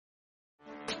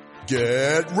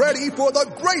Get ready for the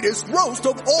greatest roast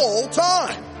of all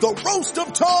time. The Roast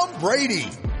of Tom Brady.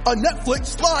 A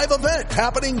Netflix live event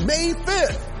happening May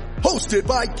 5th. Hosted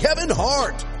by Kevin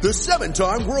Hart. The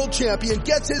 7-time world champion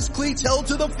gets his cleats held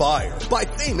to the fire by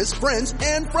famous friends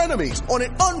and frenemies on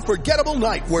an unforgettable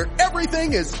night where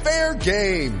everything is fair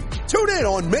game. Tune in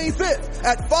on May 5th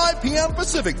at 5 p.m.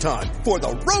 Pacific time for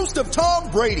the Roast of Tom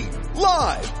Brady.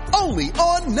 Live only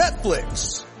on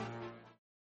Netflix.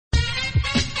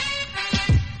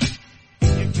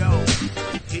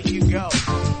 Here you go.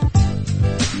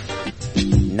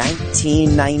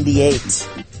 1998.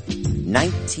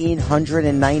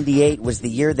 1998 was the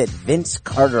year that Vince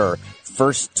Carter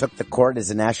first took the court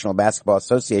as a National Basketball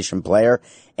Association player,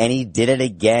 and he did it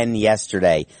again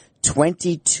yesterday.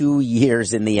 22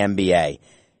 years in the NBA.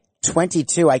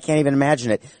 22, I can't even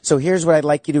imagine it. So here's what I'd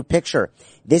like you to picture.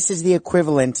 This is the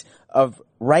equivalent of,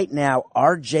 right now,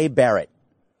 R.J. Barrett,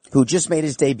 who just made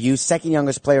his debut, second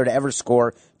youngest player to ever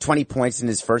score 20 points in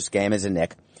his first game as a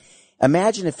Knick.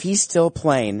 Imagine if he's still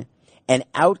playing, and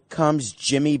out comes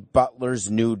Jimmy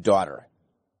Butler's new daughter.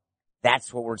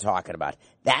 That's what we're talking about.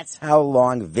 That's how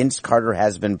long Vince Carter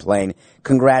has been playing.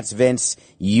 Congrats, Vince.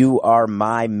 You are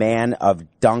my man of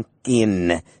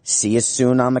dunking. See you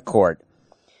soon on the court.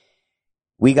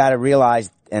 We got to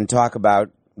realize and talk about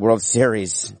World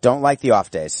Series. Don't like the off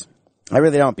days. I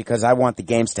really don't, because I want the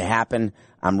games to happen.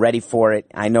 I'm ready for it.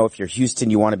 I know if you're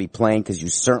Houston, you want to be playing because you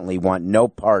certainly want no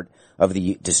part of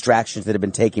the distractions that have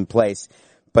been taking place.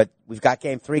 But we've got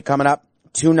Game 3 coming up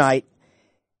tonight.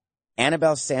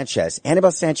 Anibal Sanchez,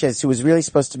 who was really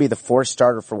supposed to be the fourth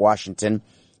starter for Washington,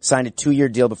 signed a 2-year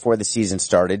deal before the season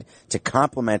started to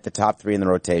complement the top three in the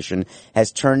rotation,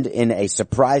 has turned in a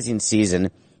surprising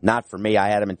season. Not for me. I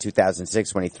had him in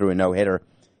 2006 when he threw a no-hitter.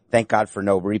 Thank God for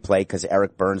no replay because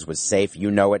Eric Burns was safe.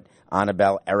 You know it.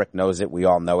 Anibal, Eric knows it. We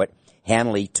all know it.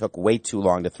 Hanley took way too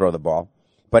long to throw the ball.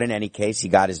 But in any case, he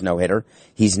got his no-hitter.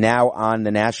 He's now on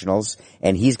the Nationals,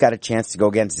 and he's got a chance to go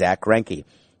against Zach Greinke.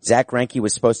 Zach Greinke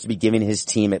was supposed to be giving his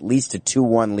team at least a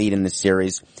 2-1 lead in the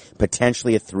series,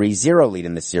 potentially a 3-0 lead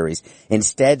in the series.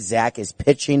 Instead, Zach is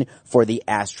pitching for the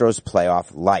Astros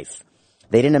playoff life.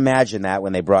 They didn't imagine that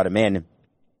when they brought him in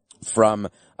from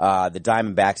the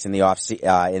Diamondbacks in the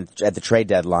at the trade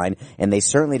deadline, and they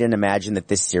certainly didn't imagine that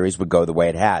this series would go the way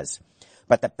it has.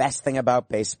 But the best thing about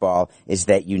baseball is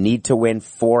that you need to win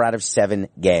 4 out of 7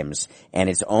 games, and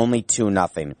it's only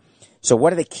 2-0. So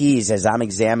what are the keys as I'm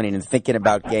examining and thinking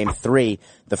about Game 3?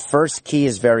 The first key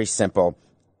is very simple.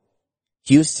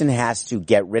 Houston has to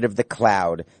get rid of the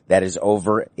cloud that is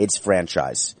over its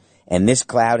franchise. And this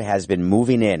cloud has been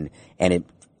moving in, and it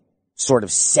sort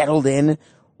of settled in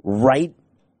right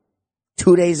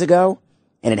 2 days ago,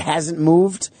 and it hasn't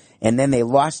moved, and then they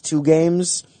lost 2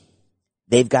 games.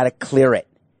 They've got to clear it.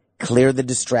 Clear the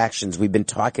distractions. We've been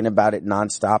talking about it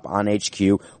nonstop on HQ.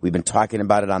 We've been talking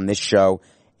about it on this show.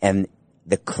 And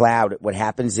the cloud, what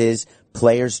happens is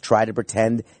players try to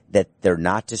pretend that they're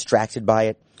not distracted by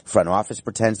it. Front office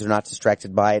pretends they're not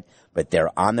distracted by it, but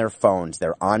they're on their phones.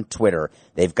 They're on Twitter.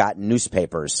 They've got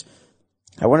newspapers.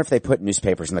 I wonder if they put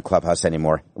newspapers in the clubhouse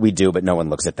anymore. We do, but no one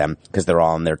looks at them because they're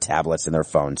all on their tablets and their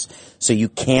phones. So you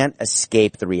can't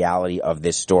escape the reality of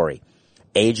this story.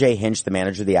 A.J. Hinch, the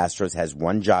manager of the Astros, has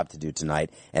one job to do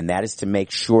tonight, and that is to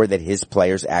make sure that his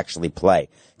players actually play.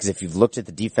 Because if you've looked at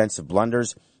the defensive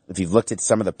blunders, if you've looked at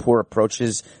some of the poor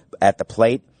approaches at the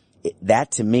plate,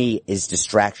 that to me is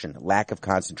distraction, lack of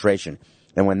concentration.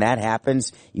 And when that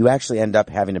happens, you actually end up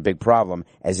having a big problem,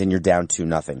 as in you're down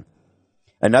 2-0.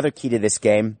 Another key to this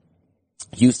game,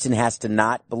 Houston has to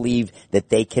not believe that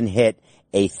they can hit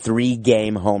a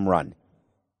 3-game home run.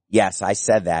 Yes, I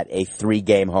said that, a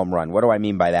 3-game home run. What do I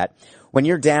mean by that? When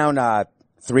you're down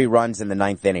 3 runs in the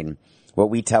 9th inning, what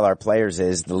we tell our players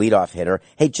is, the leadoff hitter,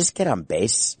 hey, just get on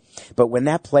base. But when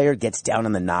that player gets down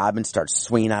on the knob and starts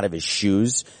swinging out of his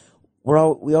shoes, we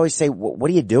always say,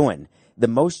 what are you doing? The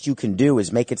most you can do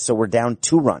is make it so we're down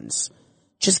 2 runs.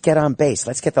 Just get on base.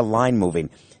 Let's get the line moving.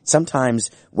 Sometimes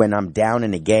when I'm down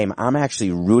in a game, I'm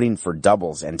actually rooting for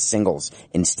doubles and singles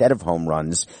instead of home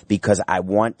runs because I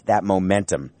want that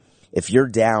momentum. If you're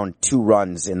down 2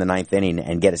 runs in the 9th inning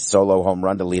and get a solo home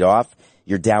run to lead off,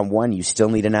 you're down 1. You still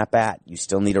need an at-bat. You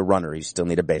still need a runner. You still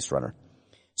need a base runner.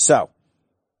 So,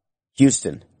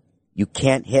 Houston, you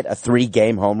can't hit a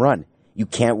 3-game home run. You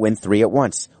can't win 3 at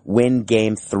once. Win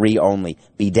Game 3 only.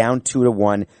 Be down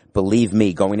 2-1. Believe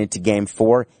me, going into Game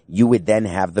 4, you would then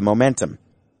have the momentum.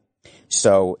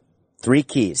 So, 3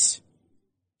 keys.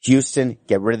 Houston,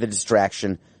 get rid of the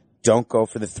distraction. Don't go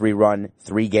for the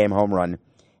 3-game home run.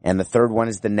 And the third one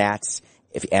is the Nats.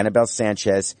 If Anibal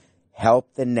Sanchez,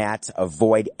 Help the Nats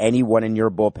avoid anyone in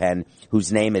your bullpen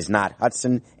whose name is not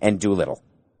Hudson and Doolittle.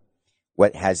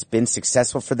 What has been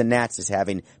successful for the Nats is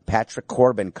having Patrick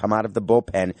Corbin come out of the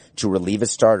bullpen to relieve a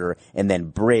starter and then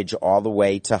bridge all the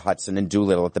way to Hudson and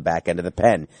Doolittle at the back end of the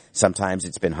pen. Sometimes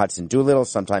it's been Hudson Doolittle,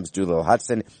 sometimes Doolittle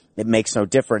Hudson. It makes no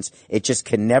difference. It just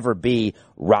can never be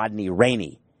Rodney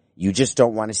Rainey. You just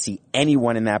don't want to see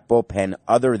anyone in that bullpen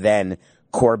other than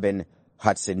Corbin,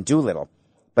 Hudson, Doolittle.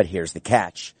 But here's the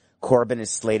catch. Corbin is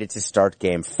slated to start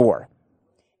Game 4.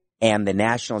 And the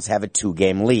Nationals have a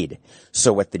 2-game lead.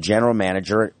 So what the general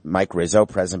manager, Mike Rizzo,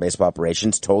 president of baseball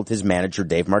operations, told his manager,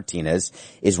 Dave Martinez,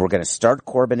 is we're going to start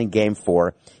Corbin in Game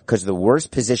 4 because the worst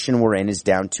position we're in is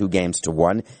down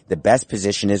 2-1. The best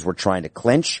position is we're trying to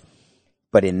clinch.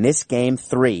 But in this Game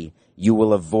 3, you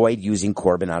will avoid using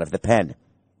Corbin out of the pen.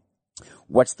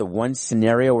 What's the one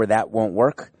scenario where that won't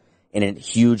work? In a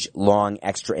huge, long,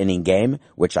 extra inning game,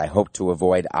 which I hope to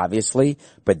avoid, obviously,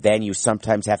 but then you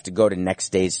sometimes have to go to next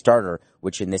day's starter,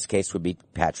 which in this case would be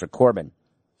Patrick Corbin.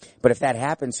 But if that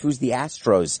happens, who's the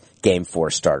Astros Game 4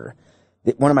 starter?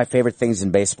 One of my favorite things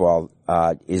in baseball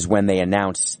is when they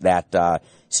announce that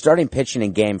starting pitching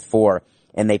in Game 4,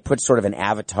 and they put sort of an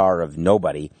avatar of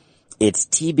nobody. It's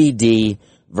TBD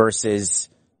versus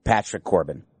Patrick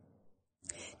Corbin.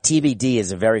 TBD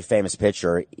is a very famous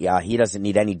pitcher. He doesn't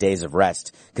need any days of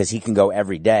rest because he can go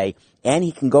every day, and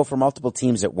he can go for multiple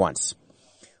teams at once.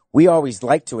 We always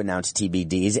like to announce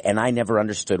TBDs, and I never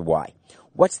understood why.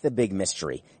 What's the big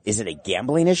mystery? Is it a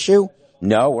gambling issue?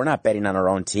 No, we're not betting on our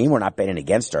own team. We're not betting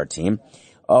against our team.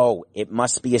 Oh, it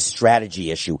must be a strategy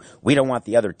issue. We don't want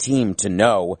the other team to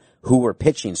know who we're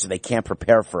pitching so they can't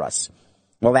prepare for us.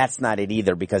 Well, that's not it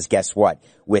either, because guess what?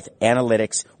 With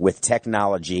analytics, with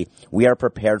technology, we are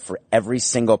prepared for every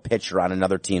single pitcher on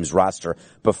another team's roster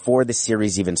before the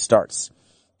series even starts.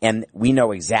 And we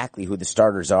know exactly who the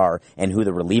starters are and who the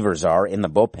relievers are in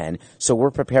the bullpen, so we're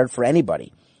prepared for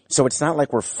anybody. So it's not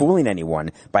like we're fooling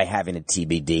anyone by having a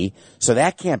TBD, so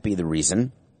that can't be the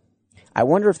reason. I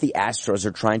wonder if the Astros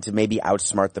are trying to maybe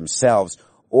outsmart themselves,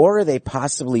 or are they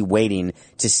possibly waiting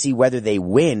to see whether they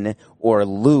win or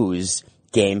lose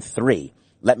Game 3.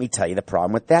 Let me tell you the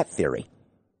problem with that theory.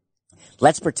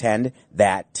 Let's pretend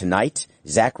that tonight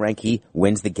Zach Greinke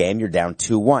wins the game. You're down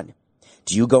 2-1.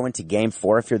 Do you go into Game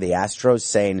 4 if you're the Astros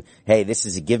saying, hey, this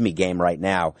is a give-me game right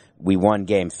now. We won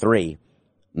Game 3.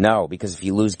 No, because if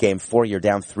you lose Game 4, you're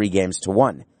down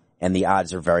 3-1, and the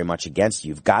odds are very much against you.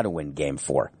 You've got to win Game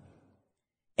 4.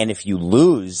 And if you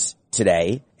lose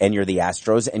today and you're the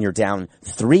Astros and you're down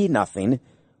 3-0,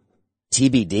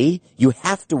 TBD, you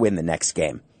have to win the next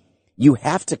game. You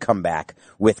have to come back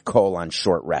with Cole on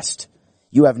short rest.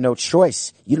 You have no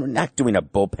choice. You're not doing a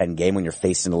bullpen game when you're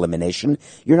facing elimination.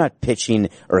 You're not pitching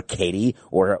Urquidy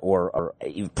or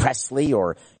Presley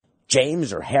or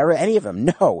James or Hara, any of them.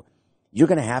 No. You're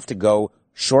going to have to go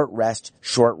short rest,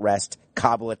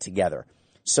 cobble it together.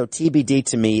 So TBD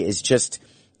to me is just,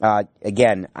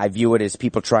 again, I view it as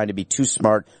people trying to be too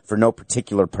smart for no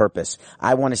particular purpose.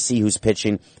 I want to see who's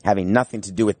pitching, having nothing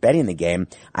to do with betting the game.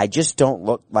 I just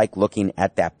don't like looking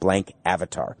at that blank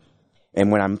avatar. And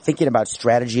when I'm thinking about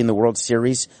strategy in the World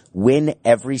Series, win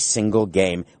every single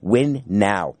game. Win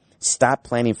now. Stop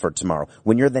planning for tomorrow.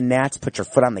 When you're the Nats, put your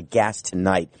foot on the gas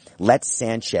tonight. Let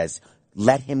Sanchez,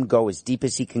 let him go as deep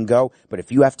as he can go. But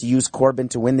if you have to use Corbin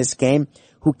to win this game,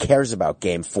 who cares about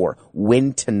Game 4?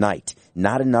 Win tonight.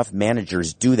 Not enough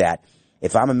managers do that.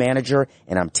 If I'm a manager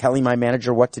and I'm telling my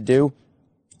manager what to do,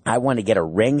 I want to get a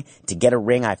ring. To get a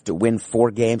ring, I have to win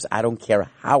 4 games. I don't care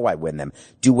how I win them.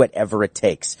 Do whatever it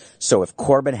takes. So if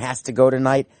Corbin has to go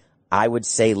tonight, I would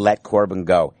say let Corbin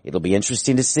go. It'll be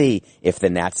interesting to see if the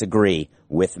Nats agree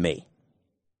with me.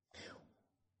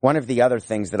 One of the other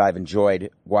things that I've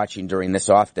enjoyed watching during this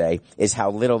off day is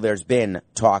how little there's been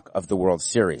talk of the World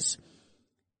Series.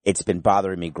 It's been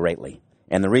bothering me greatly.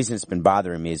 And the reason it's been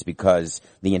bothering me is because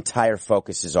the entire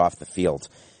focus is off the field.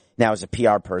 Now, as a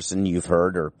PR person, you've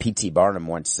heard, or P.T. Barnum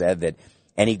once said that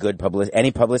any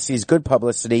publicity is good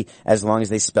publicity as long as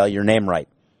they spell your name right.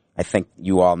 I think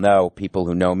you all know, people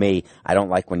who know me, I don't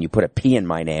like when you put a P in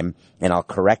my name, and I'll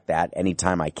correct that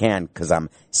anytime I can because I'm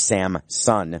Sam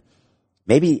Son.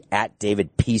 Maybe at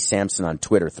David P. Sampson on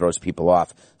Twitter throws people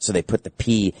off, so they put the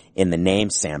P in the name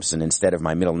Sampson instead of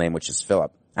my middle name, which is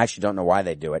Philip. I actually don't know why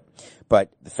they do it, but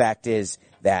the fact is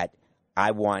that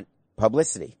I want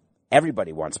publicity.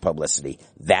 Everybody wants publicity.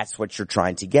 That's what you're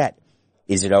trying to get.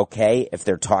 Is it okay if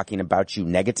they're talking about you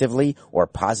negatively or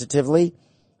positively?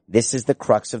 This is the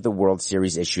crux of the World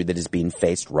Series issue that is being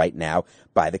faced right now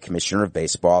by the Commissioner of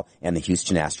Baseball and the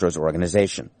Houston Astros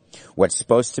organization. What's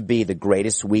supposed to be the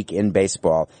greatest week in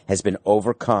baseball has been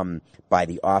overcome by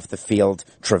the off-the-field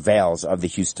travails of the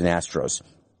Houston Astros.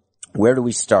 Where do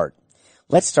we start?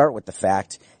 Let's start with the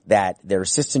fact that their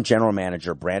assistant general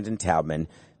manager, Brandon Taubman,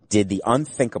 did the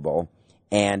unthinkable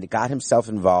and got himself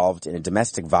involved in a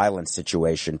domestic violence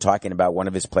situation, talking about one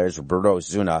of his players, Roberto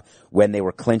Osuna, when they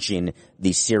were clinching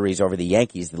the series over the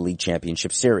Yankees, the league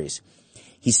championship series.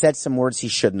 He said some words he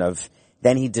shouldn't have.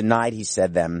 Then he denied he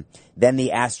said them. Then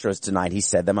the Astros denied he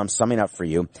said them. I'm summing up for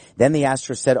you. Then the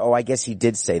Astros said, oh, I guess he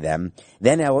did say them.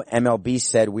 Then MLB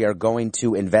said, we are going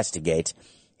to investigate.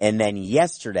 And then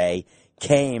yesterday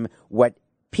came what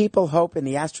people hope in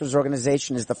the Astros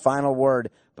organization is the final word,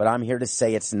 but I'm here to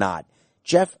say it's not.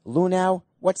 Jeff Luhnow,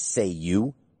 what say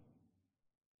you?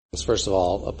 First of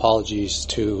all, apologies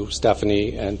to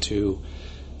Stephanie and to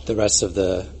the rest of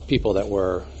the people that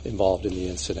were involved in the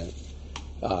incident.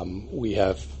 We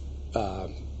have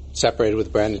separated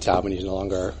with Brandon Taubman. He's no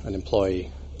longer an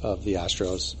employee of the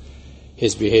Astros.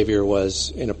 His behavior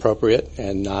was inappropriate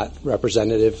and not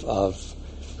representative of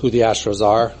who the Astros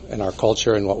are and our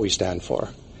culture and what we stand for.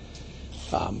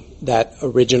 That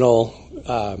original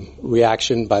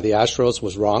reaction by the Astros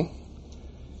was wrong,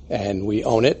 and we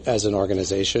own it as an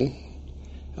organization.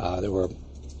 There were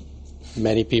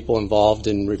many people involved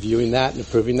in reviewing that and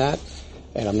approving that,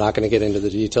 and I'm not going to get into the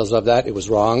details of that. It was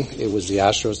wrong. It was the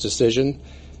Astros' decision,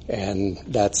 and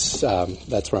that's where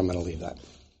I'm going to leave that.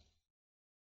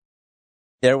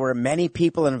 There were many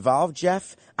people involved,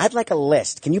 Jeff. I'd like a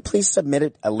list. Can you please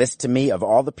submit a list to me of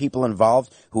all the people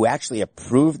involved who actually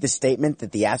approved the statement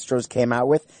that the Astros came out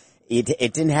with? It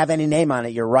didn't have any name on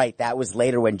it. You're right. That was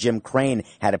later when Jim Crane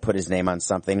had to put his name on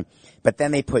something. But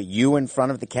then they put you in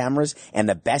front of the cameras, and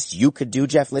the best you could do,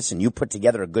 Jeff, listen, you put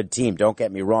together a good team. Don't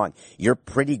get me wrong. You're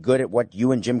pretty good at what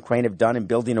you and Jim Crane have done in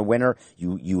building a winner.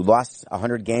 You lost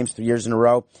 100 games 3 years in a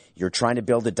row. You're trying to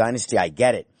build a dynasty. I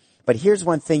get it. But here's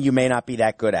one thing you may not be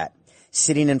that good at.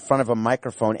 Sitting in front of a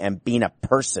microphone and being a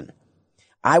person.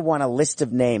 I want a list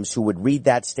of names who would read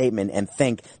that statement and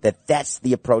think that that's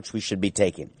the approach we should be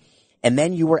taking. And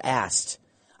then you were asked.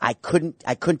 I couldn't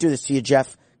do this to you,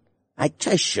 Jeff. I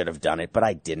should have done it, but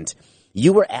I didn't.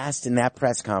 You were asked in that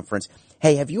press conference,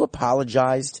 hey, have you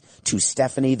apologized to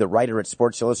Stephanie, the writer at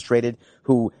Sports Illustrated,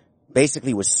 who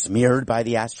basically was smeared by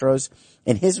the Astros?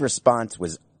 And his response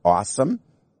was awesome.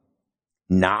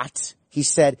 Not. He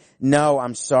said, no,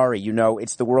 I'm sorry. You know,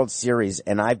 it's the World Series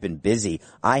and I've been busy.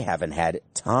 I haven't had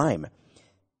time.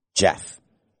 Jeff,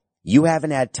 you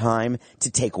haven't had time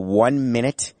to take 1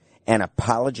 minute and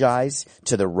apologize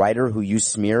to the writer who you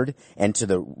smeared and to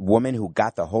the woman who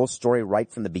got the whole story right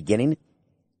from the beginning?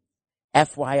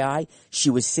 FYI, she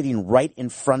was sitting right in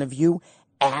front of you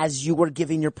as you were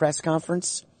giving your press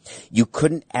conference. You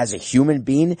couldn't, as a human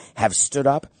being, have stood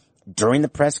up during the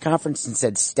press conference and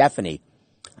said, Stephanie,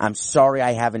 I'm sorry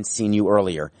I haven't seen you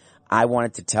earlier. I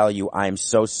wanted to tell you I am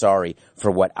so sorry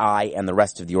for what I and the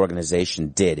rest of the organization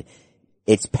did.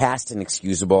 It's past and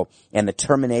excusable, and the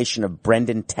termination of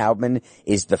Brendan Taubman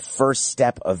is the first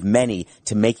step of many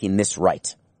to making this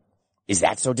right. Is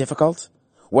that so difficult?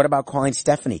 What about calling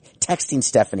Stephanie, texting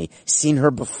Stephanie, seeing her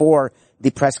before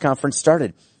the press conference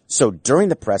started? So during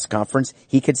the press conference,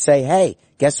 he could say, hey,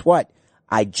 guess what?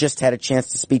 I just had a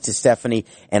chance to speak to Stephanie,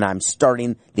 and I'm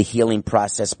starting the healing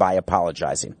process by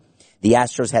apologizing. The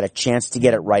Astros had a chance to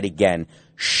get it right again.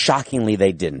 Shockingly,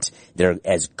 they didn't. They're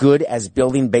as good as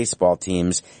building baseball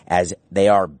teams as they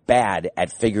are bad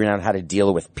at figuring out how to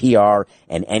deal with PR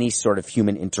and any sort of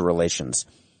human interrelations.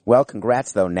 Well,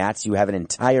 congrats, though, Nats. You have an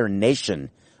entire nation.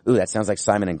 Ooh, that sounds like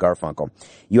Simon and Garfunkel.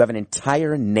 You have an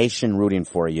entire nation rooting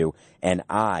for you, and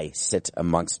I sit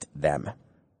amongst them.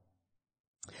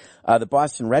 The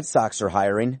Boston Red Sox are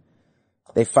hiring.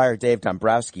 They fired Dave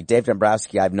Dombrowski. Dave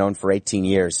Dombrowski I've known for 18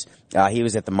 years. He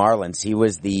was at the Marlins. He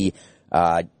was the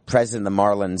president of the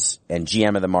Marlins and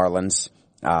GM of the Marlins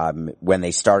when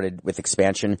they started with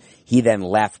expansion. He then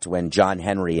left when John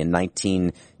Henry in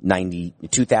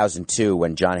 2002,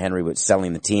 when John Henry was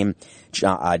selling the team.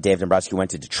 Dave Dombrowski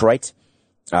went to Detroit.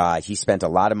 He spent a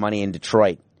lot of money in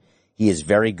Detroit. He is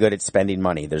very good at spending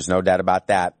money. There's no doubt about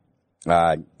that.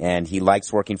 And he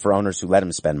likes working for owners who let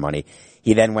him spend money.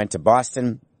 He then went to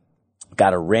Boston,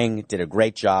 got a ring, did a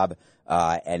great job,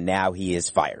 and now he is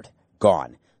fired.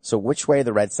 Gone. So which way are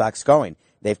the Red Sox going?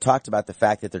 They've talked about the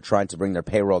fact that they're trying to bring their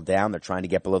payroll down. They're trying to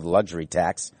get below the luxury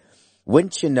tax.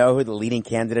 Wouldn't you know who the leading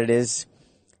candidate is?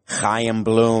 Chaim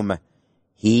Bloom.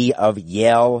 He of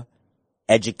Yale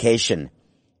education.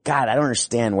 God, I don't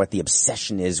understand what the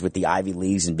obsession is with the Ivy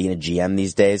Leagues and being a GM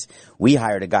these days. We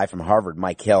hired a guy from Harvard,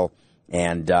 Mike Hill,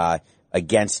 and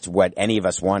against what any of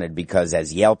us wanted, because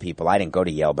as Yale people, I didn't go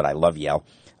to Yale, but I love Yale.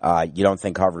 You don't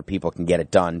think Harvard people can get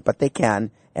it done, but they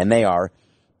can, and they are.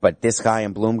 But this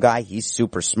Chaim Bloom guy, he's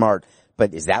super smart.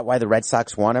 But is that why the Red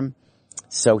Sox want him?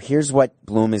 So here's what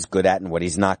Bloom is good at and what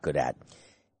he's not good at.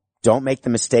 Don't make the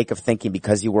mistake of thinking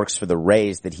because he works for the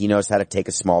Rays that he knows how to take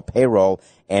a small payroll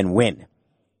and win,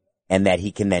 and that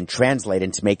he can then translate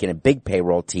into making a big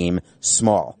payroll team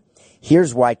small.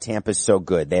 Here's why Tampa's so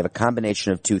good. They have a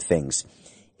combination of two things: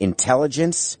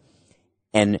 intelligence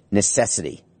and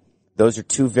necessity. Those are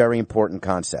two very important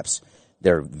concepts.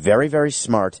 They're very, very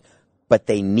smart, but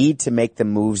they need to make the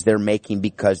moves they're making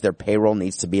because their payroll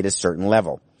needs to be at a certain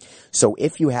level. So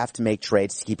if you have to make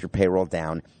trades to keep your payroll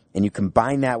down, and you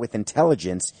combine that with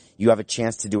intelligence, you have a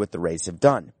chance to do what the Rays have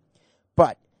done.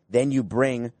 But then you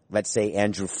bring, let's say,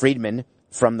 Andrew Friedman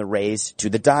from the Rays to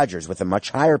the Dodgers with a much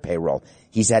higher payroll.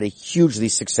 He's had a hugely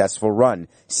successful run,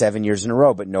 7 years in a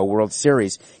row, but no World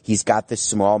Series. He's got this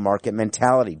small market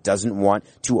mentality, doesn't want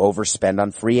to overspend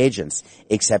on free agents,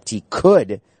 except he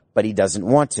could, but he doesn't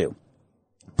want to.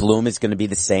 Bloom is going to be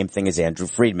the same thing as Andrew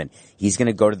Friedman. He's going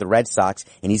to go to the Red Sox,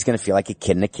 and he's going to feel like a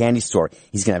kid in a candy store.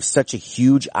 He's going to have such a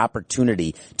huge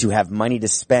opportunity to have money to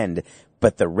spend,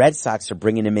 but the Red Sox are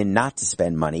bringing him in not to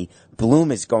spend money.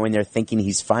 Bloom is going there thinking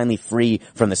he's finally free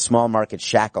from the small market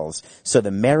shackles. So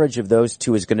the marriage of those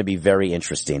two is going to be very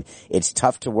interesting. It's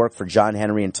tough to work for John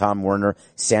Henry and Tom Werner,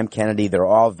 Sam Kennedy. They're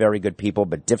all very good people,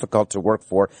 but difficult to work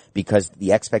for because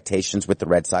the expectations with the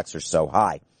Red Sox are so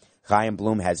high. Chaim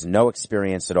Bloom has no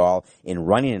experience at all in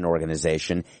running an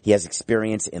organization. He has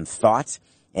experience in thought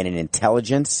and in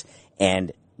intelligence,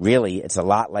 and really it's a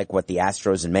lot like what the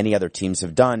Astros and many other teams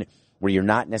have done, where you're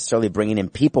not necessarily bringing in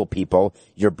people,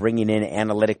 you're bringing in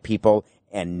analytic people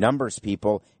and numbers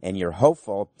people, and you're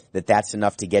hopeful that that's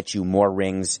enough to get you more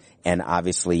rings and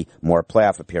obviously more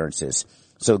playoff appearances.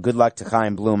 So good luck to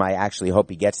Chaim Bloom. I actually hope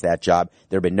he gets that job.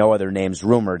 There have been no other names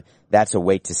rumored. That's a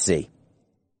wait to see.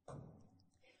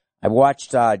 I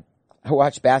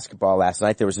watched basketball last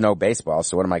night. There was no baseball,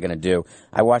 so what am I going to do?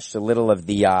 I watched a little of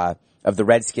the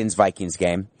Redskins-Vikings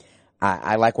game.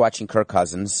 I like watching Kirk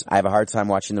Cousins. I have a hard time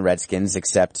watching the Redskins,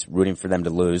 except rooting for them to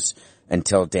lose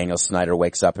until Daniel Snyder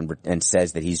wakes up and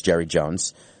says that he's Jerry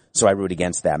Jones. So I root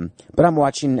against them. But I'm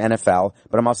watching NFL,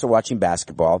 but I'm also watching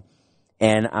basketball.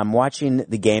 And I'm watching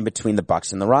the game between the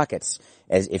Bucks and the Rockets.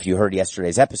 As if you heard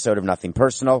yesterday's episode of Nothing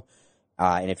Personal,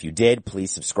 and if you did,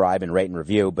 please subscribe and rate and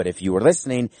review. But if you were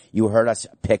listening, you heard us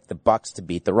pick the Bucks to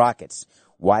beat the Rockets.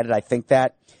 Why did I think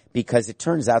that? Because it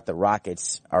turns out the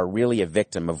Rockets are really a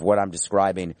victim of what I'm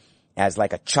describing as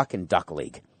like a chuck and duck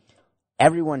league.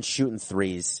 Everyone's shooting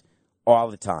threes all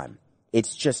the time.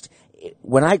 It's just,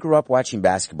 when I grew up watching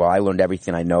basketball, I learned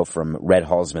everything I know from Red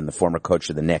Halsman, the former coach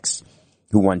of the Knicks,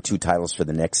 who won 2 titles for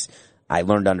the Knicks. I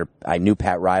knew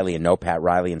Pat Riley and know Pat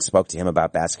Riley and spoke to him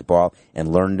about basketball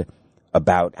and learned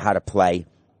about how to play.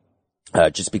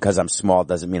 Just because I'm small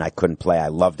doesn't mean I couldn't play. I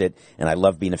loved it, and I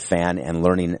love being a fan and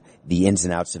learning the ins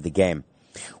and outs of the game.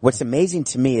 What's amazing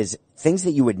to me is things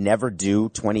that you would never do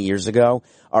 20 years ago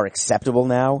are acceptable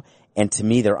now, and to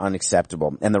me they're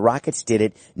unacceptable. And the Rockets did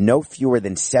it no fewer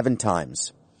than 7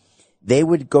 times. They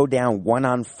would go down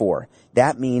 1-on-4.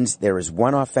 That means there is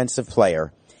one offensive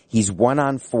player. He's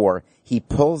 1-on-4. He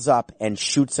pulls up and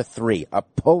shoots a 3, a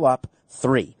pull-up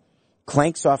 3.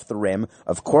 Clanks off the rim.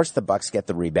 Of course the Bucks get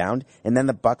the rebound, and then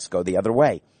the Bucks go the other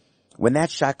way. When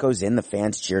that shot goes in, the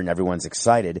fans cheer and everyone's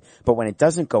excited. But when it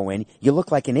doesn't go in, you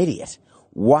look like an idiot.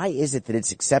 Why is it that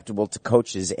it's acceptable to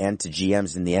coaches and to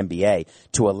GMs in the NBA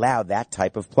to allow that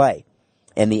type of play?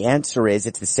 And the answer is,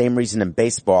 it's the same reason in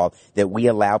baseball that we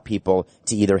allow people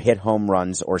to either hit home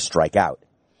runs or strike out.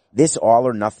 This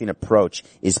all-or-nothing approach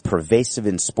is pervasive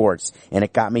in sports, and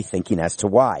it got me thinking as to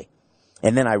why.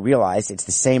 And then I realized it's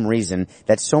the same reason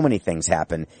that so many things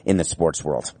happen in the sports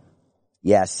world.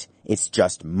 Yes, it's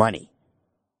just money.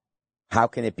 How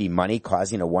can it be money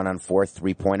causing a 1-on-4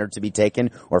 3-pointer to be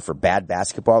taken, or for bad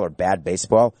basketball or bad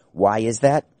baseball? Why is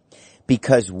that?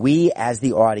 Because we as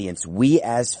the audience, we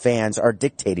as fans are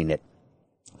dictating it.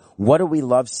 What do we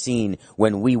love seeing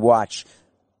when we watch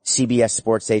CBS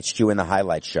Sports HQ in the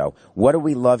highlight show? What do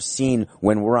we love seeing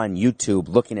when we're on YouTube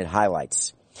looking at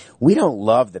highlights? We don't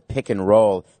love the pick and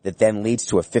roll that then leads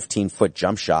to a 15-foot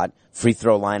jump shot, free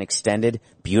throw line extended,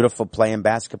 beautiful play in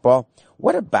basketball.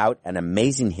 What about an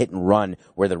amazing hit and run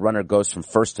where the runner goes from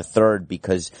first to third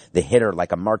because the hitter,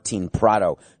 like a Martin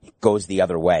Prado, goes the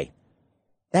other way?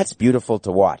 That's beautiful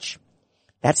to watch.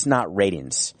 That's not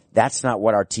ratings. That's not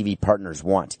what our TV partners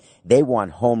want. They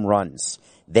want home runs.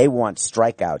 They want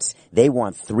strikeouts. They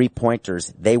want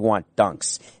three-pointers. They want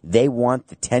dunks. They want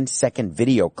the 10-second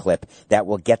video clip that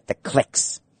will get the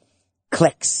clicks.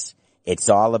 Clicks. It's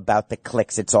all about the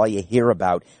clicks. It's all you hear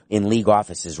about in league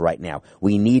offices right now.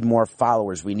 We need more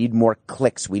followers. We need more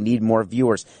clicks. We need more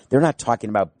viewers. They're not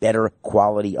talking about better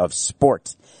quality of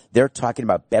sport. They're talking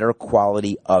about better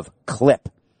quality of clip.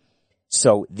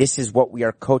 So this is what we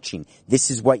are coaching.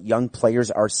 This is what young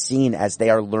players are seeing as they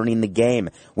are learning the game.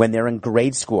 When they're in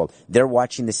grade school, they're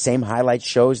watching the same highlight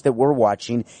shows that we're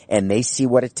watching, and they see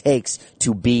what it takes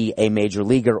to be a major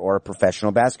leaguer or a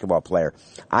professional basketball player.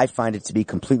 I find it to be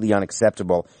completely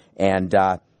unacceptable, and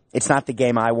it's not the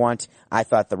game I want. I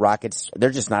thought the Rockets, they're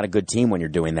just not a good team when you're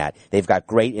doing that. They've got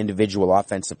great individual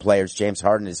offensive players. James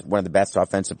Harden is one of the best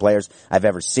offensive players I've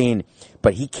ever seen,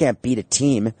 but he can't beat a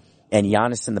team. And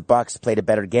Giannis and the Bucks played a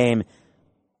better game,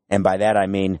 and by that I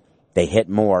mean they hit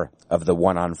more of the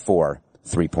 1-on-4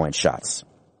 3-point shots.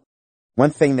 One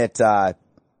thing that I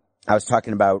was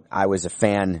talking about, I was a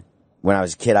fan when I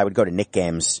was a kid. I would go to Knick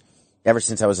games. Ever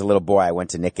since I was a little boy, I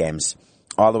went to Knick games.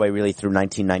 All the way really through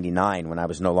 1999 when I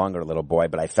was no longer a little boy,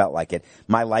 but I felt like it.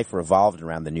 My life revolved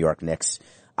around the New York Knicks.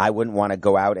 I wouldn't want to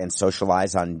go out and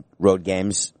socialize on road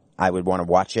games. I would want to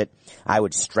watch it. I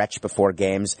would stretch before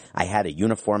games. I had a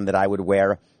uniform that I would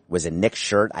wear. It was a Knicks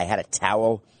shirt. I had a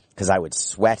towel because I would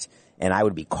sweat, and I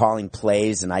would be calling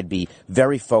plays, and I'd be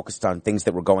very focused on things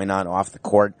that were going on off the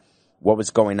court, what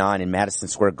was going on in Madison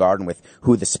Square Garden with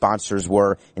who the sponsors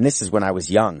were, and this is when I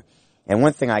was young. And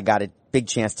one thing I got a big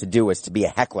chance to do was to be a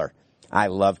heckler. I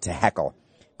loved to heckle.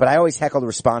 But I always heckled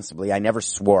responsibly. I never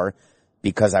swore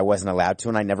because I wasn't allowed to,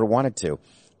 and I never wanted to.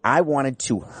 I wanted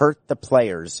to hurt the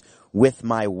players with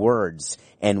my words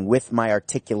and with my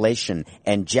articulation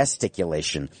and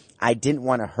gesticulation. I didn't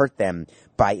want to hurt them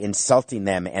by insulting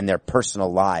them and their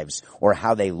personal lives or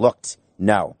how they looked.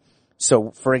 No. So,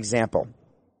 for example,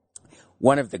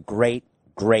 one of the great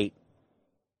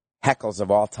heckles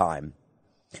of all time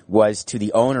was to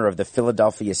the owner of the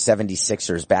Philadelphia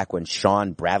 76ers back when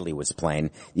Sean Bradley was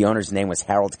playing. The owner's name was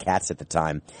Harold Katz at the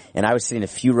time. And I was sitting a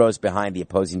few rows behind the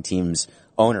opposing team's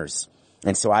owners.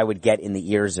 And so I would get in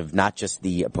the ears of not just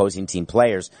the opposing team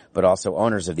players, but also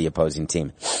owners of the opposing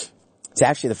team. It's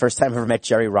actually the first time I ever met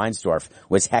Jerry Reinsdorf,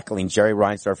 was heckling Jerry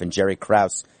Reinsdorf and Jerry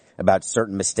Krause about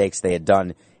certain mistakes they had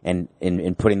done and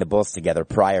in putting the Bulls together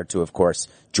prior to, of course,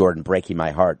 Jordan breaking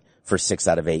my heart for 6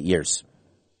 out of 8 years.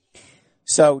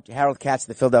 So Harold Katz,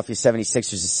 the Philadelphia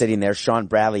 76ers, is sitting there. Sean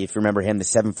Bradley, if you remember him, the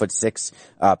 7'6"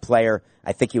 player.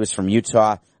 I think he was from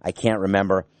Utah. I can't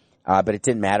remember. But it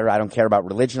didn't matter. I don't care about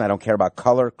religion. I don't care about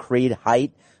color, creed,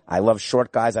 height. I love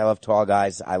short guys. I love tall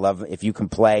guys. I love, if you can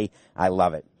play, I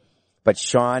love it. But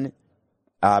Sean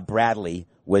Bradley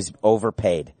was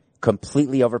overpaid,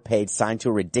 completely overpaid, signed to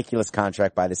a ridiculous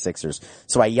contract by the Sixers.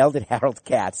 So I yelled at Harold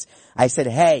Katz. I said,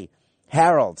 "Hey,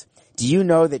 Harold, do you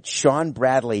know that Sean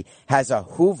Bradley has a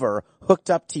Hoover hooked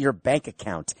up to your bank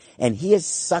account, and he is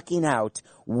sucking out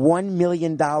 $1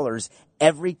 million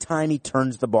every time he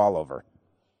turns the ball over?"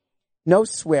 No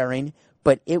swearing,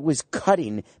 but it was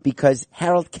cutting because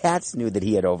Harold Katz knew that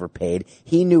he had overpaid.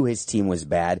 He knew his team was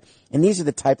bad. And these are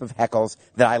the type of heckles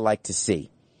that I like to see.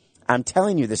 I'm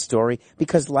telling you this story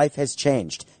because life has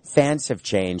changed. Fans have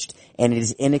changed, and it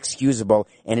is inexcusable,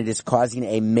 and it is causing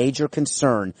a major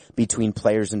concern between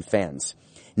players and fans.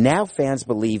 Now fans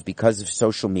believe because of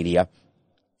social media,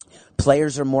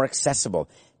 players are more accessible.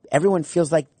 Everyone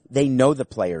feels like they know the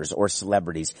players or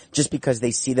celebrities just because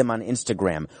they see them on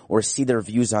Instagram or see their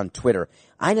views on Twitter.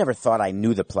 I never thought I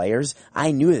knew the players.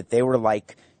 I knew that they were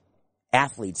like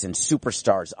athletes and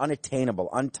superstars, unattainable,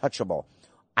 untouchable.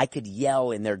 I could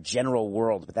yell in their general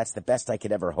world, but that's the best I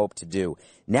could ever hope to do.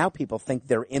 Now people think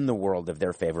they're in the world of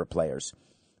their favorite players.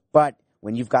 But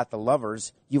when you've got the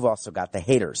lovers, you've also got the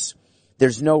haters.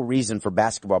 There's no reason for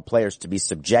basketball players to be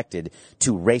subjected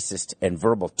to racist and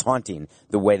verbal taunting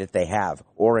the way that they have,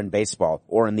 or in baseball,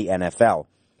 or in the NFL.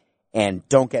 And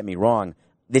don't get me wrong,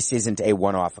 this isn't a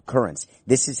one-off occurrence.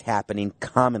 This is happening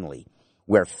commonly,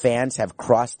 where fans have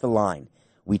crossed the line.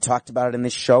 We talked about it in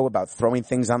this show about throwing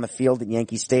things on the field at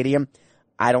Yankee Stadium.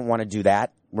 I don't want to do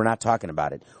that. We're not talking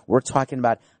about it. We're talking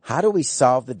about how do we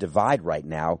solve the divide right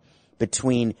now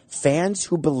between fans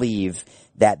who believe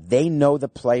that they know the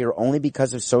player only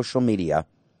because of social media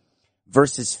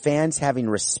versus fans having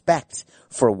respect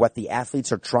for what the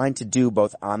athletes are trying to do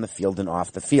both on the field and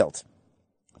off the field.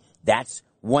 That's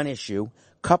one issue,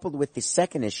 coupled with the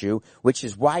second issue, which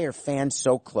is why are fans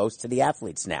so close to the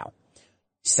athletes now?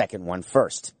 Second one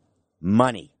first.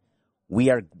 Money.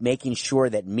 We are making sure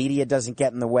that media doesn't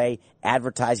get in the way,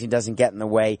 advertising doesn't get in the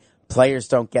way, Players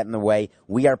don't get in the way.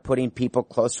 We are putting people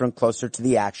closer and closer to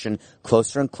the action,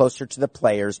 closer and closer to the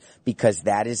players, because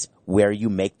that is where you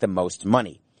make the most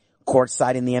money.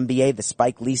 Courtside in the NBA, the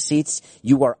Spike Lee seats,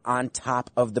 you are on top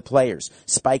of the players.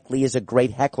 Spike Lee is a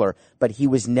great heckler, but he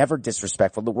was never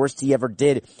disrespectful. The worst he ever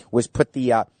did was put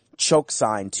the choke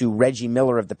sign to Reggie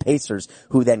Miller of the Pacers,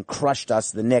 who then crushed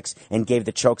us, the Knicks, and gave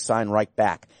the choke sign right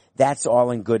back. That's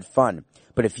all in good fun.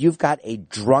 But if you've got a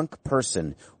drunk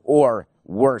person, or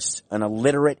worse, an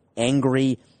illiterate,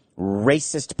 angry,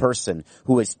 racist person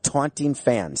who is taunting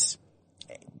fans,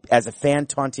 as a fan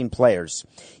taunting players,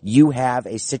 you have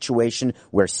a situation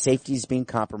where safety is being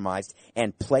compromised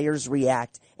and players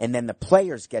react, and then the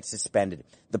players get suspended.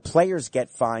 The players get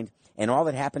fined, and all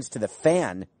that happens to the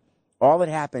fan, all that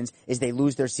happens is they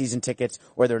lose their season tickets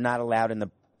or they're not allowed in the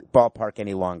ballpark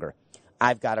any longer.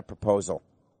 I've got a proposal.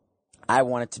 I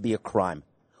want it to be a crime.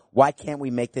 Why can't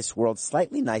we make this world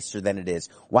slightly nicer than it is?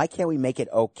 Why can't we make it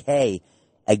okay,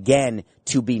 again,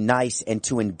 to be nice and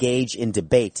to engage in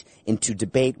debate, into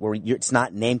debate where it's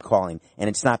not name-calling and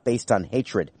it's not based on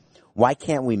hatred? Why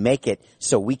can't we make it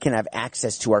so we can have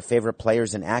access to our favorite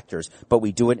players and actors, but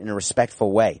we do it in a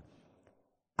respectful way?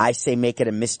 I say make it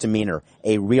a misdemeanor,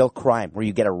 a real crime where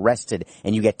you get arrested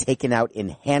and you get taken out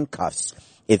in handcuffs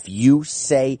if you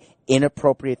say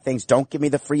inappropriate things. Don't give me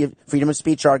the freedom of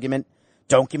speech argument.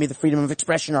 Don't give me the freedom of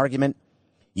expression argument.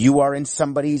 You are in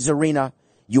somebody's arena.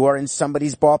 You are in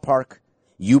somebody's ballpark.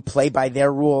 You play by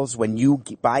their rules. When you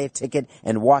buy a ticket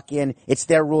and walk in, it's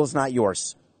their rules, not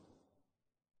yours.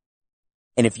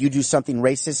 And if you do something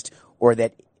racist or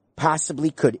that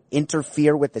possibly could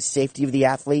interfere with the safety of the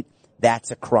athlete,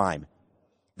 that's a crime.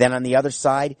 Then on the other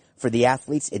side, for the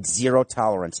athletes, it's zero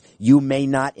tolerance. You may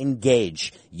not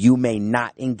engage. You may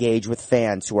not engage with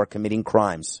fans who are committing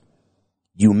crimes.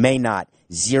 You may not.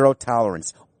 Zero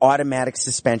tolerance. Automatic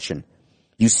suspension.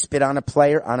 You spit on a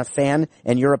player, on a fan,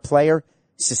 and you're a player,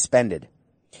 suspended.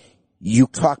 You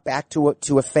talk back to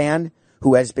a fan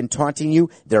who has been taunting you.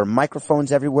 There are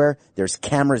microphones everywhere. There's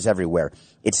cameras everywhere.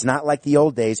 It's not like the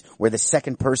old days where the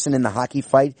second person in the hockey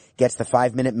fight gets the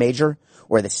 5-minute major,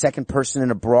 or the second person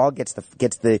in a brawl gets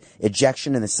the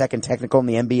ejection in the second technical in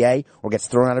the NBA, or gets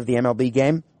thrown out of the MLB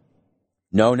game.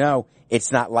 No,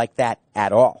 it's not like that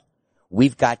at all.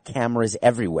 We've got cameras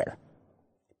everywhere.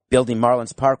 Building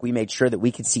Marlins Park, we made sure that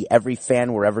we could see every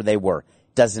fan wherever they were.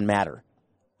 Doesn't matter.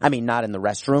 I mean, not in the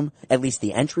restroom. At least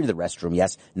the entry to the restroom,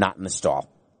 yes, not in the stall.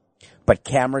 But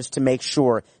cameras to make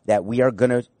sure that we are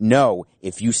going to know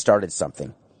if you started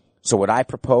something. So what I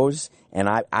propose, and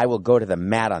I will go to the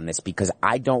mat on this because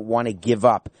I don't want to give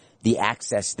up the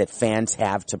access that fans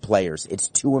have to players. It's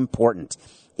too important.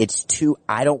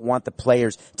 I don't want the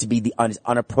players to be as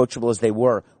unapproachable as they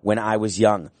were when I was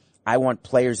young. I want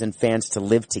players and fans to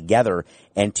live together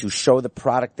and to show the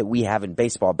product that we have in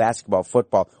baseball, basketball,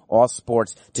 football, all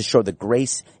sports, to show the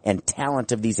grace and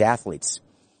talent of these athletes.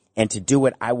 And to do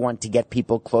it, I want to get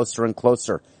people closer and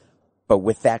closer. But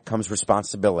with that comes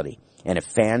responsibility. And if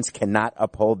fans cannot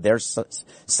uphold their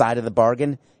side of the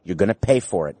bargain, you're going to pay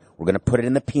for it. We're going to put it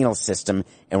in the penal system,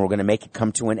 and we're going to make it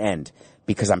come to an end.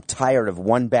 Because I'm tired of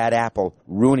one bad apple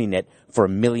ruining it for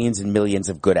millions and millions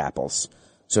of good apples.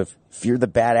 So if you're the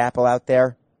bad apple out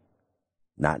there,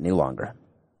 not any longer.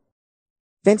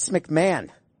 Vince McMahon,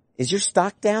 is your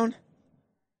stock down?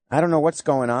 I don't know what's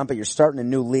going on, but you're starting a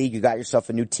new league. You got yourself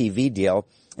a new TV deal.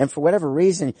 And for whatever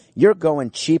reason, you're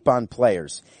going cheap on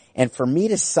players. And for me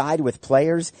to side with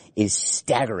players is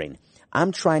staggering.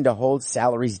 I'm trying to hold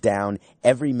salaries down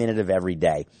every minute of every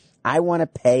day. I want to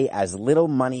pay as little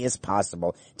money as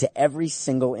possible to every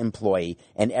single employee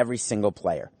and every single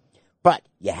player. But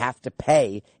you have to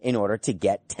pay in order to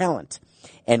get talent.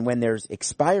 And when there's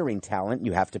expiring talent,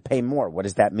 you have to pay more. What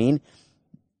does that mean?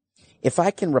 If I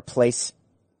can replace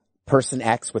person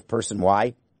X with person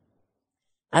Y,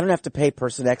 I don't have to pay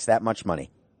person X that much money.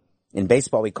 In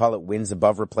baseball, we call it wins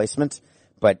above replacement.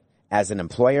 But as an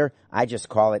employer, I just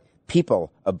call it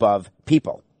people above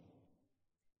people.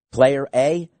 Player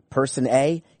A, person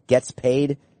A, gets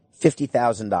paid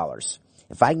 $50,000.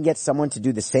 If I can get someone to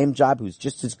do the same job who's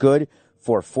just as good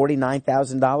for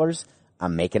 $49,000,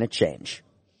 I'm making a change.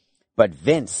 But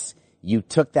Vince, you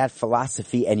took that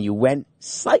philosophy and you went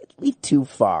slightly too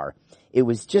far. It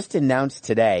was just announced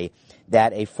today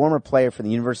that a former player from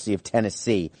the University of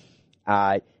Tennessee,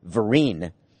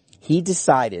 Vereen, he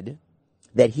decided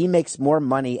that he makes more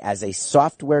money as a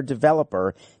software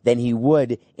developer than he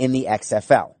would in the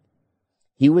XFL.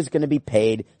 He was going to be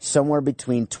paid somewhere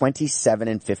between $27,000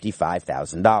 and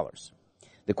 $55,000.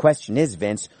 The question is,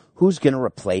 Vince, who's going to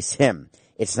replace him?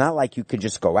 It's not like you could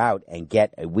just go out and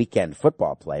get a weekend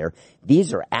football player.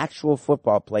 These are actual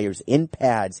football players in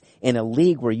pads in a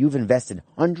league where you've invested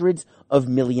hundreds of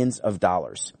millions of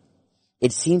dollars.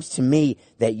 It seems to me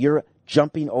that you're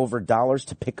jumping over dollars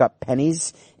to pick up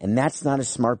pennies, and that's not a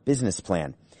smart business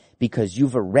plan because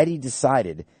you've already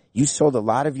decided you sold a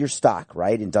lot of your stock,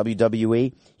 right, in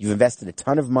WWE. You've invested a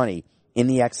ton of money in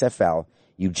the XFL.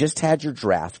 You just had your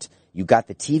draft. You got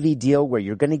the TV deal where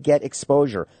you're going to get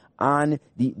exposure on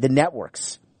the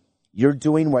networks. You're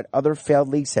doing what other failed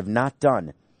leagues have not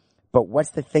done. But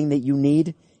what's the thing that you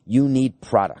need? You need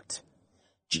product.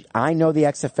 I know the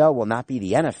XFL will not be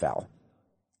the NFL,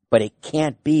 but it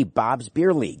can't be Bob's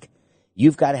Beer League.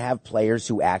 You've got to have players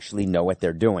who actually know what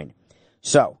they're doing.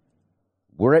 So,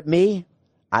 were it me,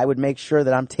 I would make sure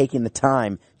that I'm taking the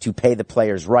time to pay the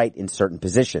players right in certain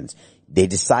positions. They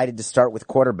decided to start with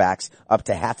quarterbacks up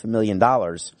to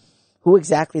 $500,000. Who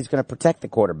exactly is going to protect the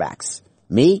quarterbacks?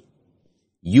 Me?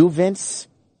 You, Vince?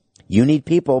 You need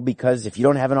people because if you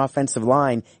don't have an offensive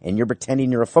line and you're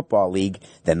pretending you're a football league,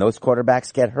 then those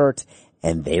quarterbacks get hurt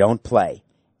and they don't play.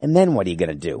 And then what are you going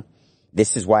to do?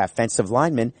 This is why offensive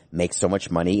linemen make so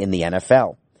much money in the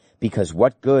NFL. Because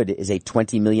what good is a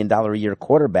 $20 million a year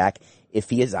quarterback if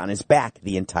he is on his back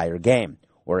the entire game?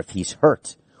 Or if he's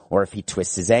hurt? Or if he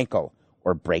twists his ankle?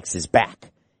 Or breaks his back?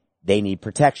 They need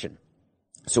protection.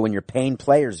 So when you're paying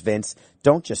players, Vince,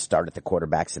 don't just start at the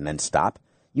quarterbacks and then stop.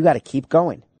 You got to keep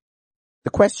going.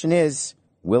 The question is,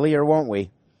 will we or won't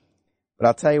we? But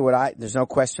I'll tell you what, there's no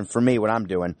question for me what I'm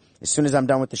doing. As soon as I'm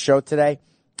done with the show today,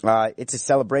 it's a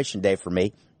celebration day for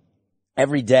me.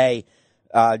 Every day,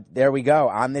 there we go,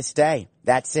 on this day.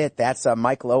 That's it. That's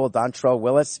Mike Lowell, Dontrell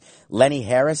Willis, Lenny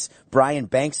Harris, Brian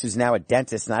Banks, who's now a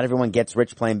dentist. Not everyone gets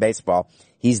rich playing baseball.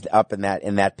 He's up in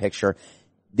that picture.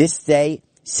 This day,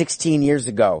 16 years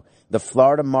ago, the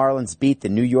Florida Marlins beat the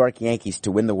New York Yankees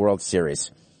to win the World Series.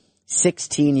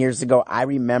 16 years ago, I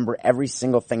remember every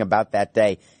single thing about that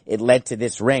day. It led to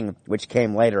this ring, which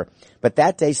came later. But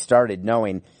that day started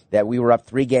knowing that we were up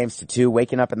 3-2,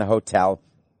 waking up in the hotel.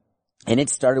 And it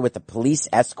started with a police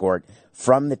escort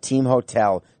from the team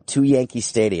hotel to Yankee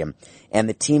Stadium. And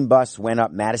the team bus went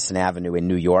up Madison Avenue in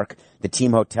New York. The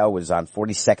team hotel was on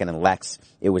 42nd and Lex.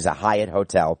 It was a Hyatt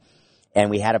hotel. And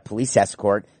we had a police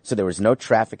escort, so there was no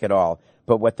traffic at all.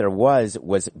 But what there was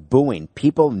booing.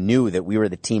 People knew that we were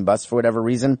the team bus for whatever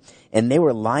reason, and they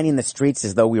were lining the streets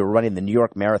as though we were running the New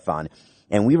York Marathon.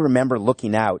 And we remember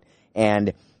looking out,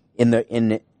 and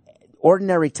in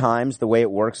ordinary times, the way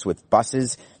it works with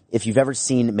buses, if you've ever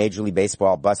seen Major League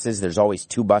Baseball buses, there's always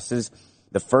two buses.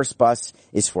 The first bus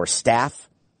is for staff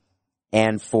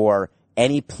and for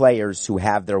any players who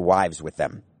have their wives with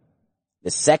them. The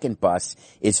second bus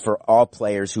is for all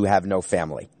players who have no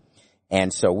family.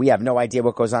 And so we have no idea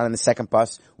what goes on in the second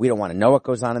bus. We don't want to know what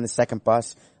goes on in the second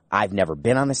bus. I've never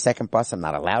been on the second bus. I'm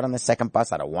not allowed on the second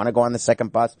bus. I don't want to go on the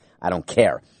second bus. I don't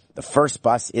care. The first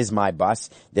bus is my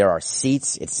bus. There are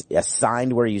seats. It's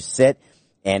assigned where you sit.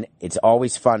 And it's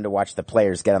always fun to watch the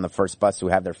players get on the first bus who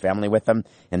have their family with them.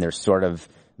 And they're sort of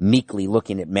meekly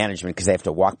looking at management because they have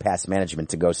to walk past management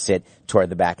to go sit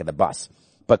toward the back of the bus.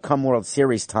 But come World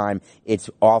Series time, it's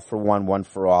all for one, one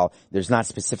for all. There's not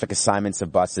specific assignments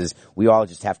of buses. We all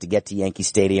just have to get to Yankee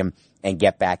Stadium and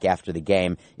get back after the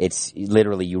game. It's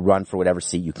literally you run for whatever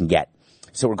seat you can get.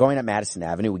 So we're going up Madison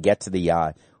Avenue. We get to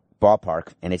the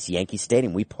ballpark, and it's Yankee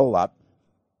Stadium. We pull up,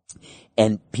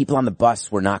 and people on the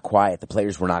bus were not quiet. The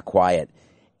players were not quiet.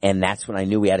 And that's when I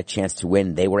knew we had a chance to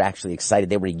win. They were actually excited.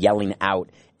 They were yelling out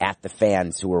at the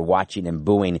fans who were watching and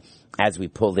booing as we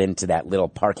pulled into that little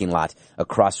parking lot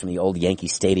across from the old Yankee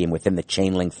Stadium within the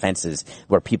chain link fences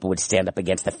where people would stand up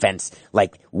against the fence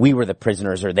like we were the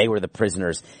prisoners or they were the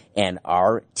prisoners. And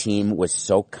our team was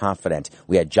so confident.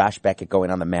 We had Josh Beckett going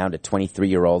on the mound, a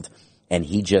 23-year-old, and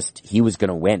he was going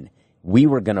to win. We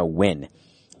were going to win.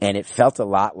 And it felt a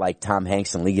lot like Tom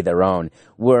Hanks in League of Their Own.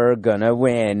 We're going to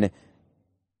win.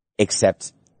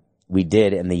 Except we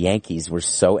did, and the Yankees were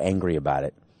so angry about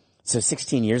it. So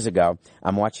 16 years ago,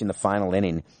 I'm watching the final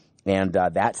inning, and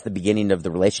that's the beginning of the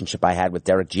relationship I had with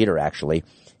Derek Jeter, actually,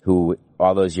 who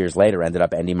all those years later ended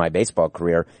up ending my baseball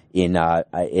career in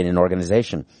an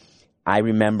organization. I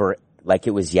remember like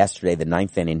it was yesterday, the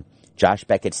ninth inning, Josh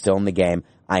Beckett still in the game.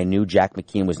 I knew Jack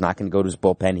McKeon was not going to go to his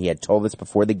bullpen. He had told us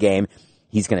before the game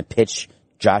he's going to pitch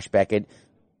Josh Beckett.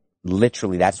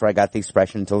 Literally, that's where I got the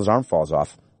expression until his arm falls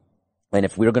off. And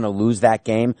if we're going to lose that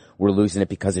game, we're losing it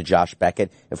because of Josh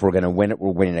Beckett. If we're going to win it,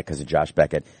 we're winning it because of Josh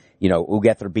Beckett.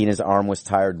 Ugueth Urbina's arm was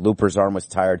tired. Looper's arm was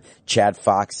tired. Chad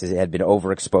Fox had been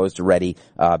overexposed already,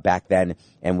 back then.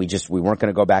 And we weren't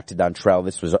going to go back to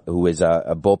Dontrell. Who is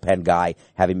a bullpen guy,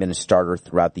 having been a starter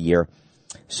throughout the year.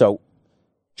 So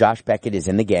Josh Beckett is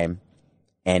in the game,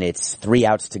 and it's 3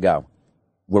 outs to go.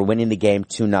 We're winning the game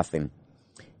 2-0.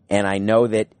 And I know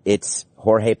that it's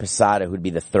Jorge Posada who'd be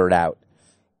the third out.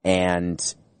 And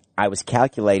I was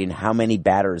calculating how many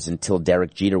batters until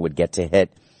Derek Jeter would get to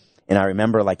hit. And I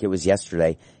remember like it was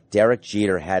yesterday, Derek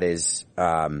Jeter had his,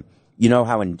 you know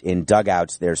how in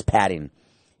dugouts there's padding,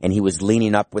 and he was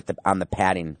leaning up on the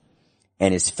padding,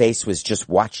 and his face was just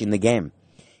watching the game.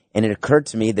 And it occurred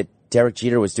to me that Derek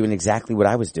Jeter was doing exactly what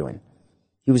I was doing.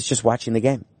 He was just watching the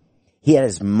game. He had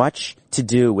as much to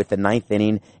do with the 9th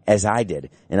inning as I did,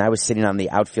 and I was sitting on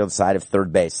the outfield side of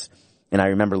third base. And I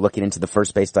remember looking into the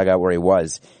first base dugout where he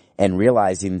was and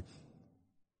realizing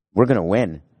we're going to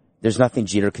win. There's nothing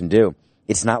Jeter can do.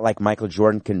 It's not like Michael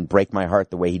Jordan can break my heart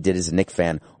the way he did as a Knicks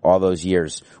fan all those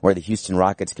years, or the Houston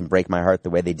Rockets can break my heart the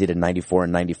way they did in 94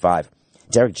 and 95.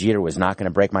 Derek Jeter was not going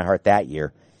to break my heart that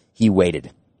year. He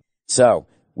waited. So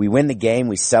we win the game.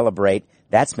 We celebrate.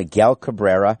 That's Miguel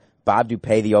Cabrera, Bob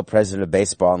Dupay, the old president of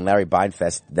baseball, and Larry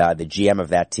Beinfest, the GM of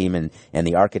that team and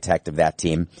the architect of that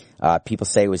team. People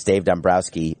say it was Dave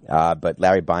Dombrowski, but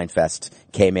Larry Beinfest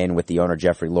came in with the owner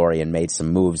Jeffrey Lurie and made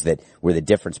some moves that were the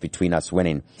difference between us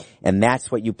winning. And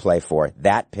that's what you play for.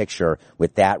 That picture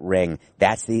with that ring.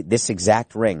 That's this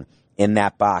exact ring in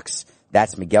that box.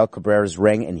 That's Miguel Cabrera's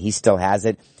ring, and he still has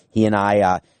it. He and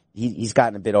I, he's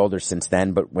gotten a bit older since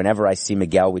then, but whenever I see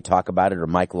Miguel, we talk about it, or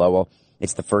Mike Lowell.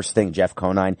 It's the first thing, Jeff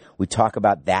Conine. We talk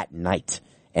about that night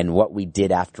and what we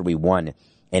did after we won,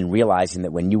 and realizing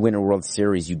that when you win a World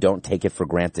Series, you don't take it for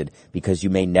granted because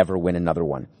you may never win another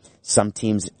one. Some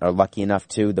teams are lucky enough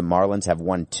to. The Marlins have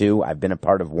won 2. I've been a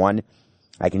part of 1.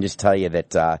 I can just tell you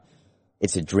that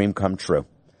it's a dream come true.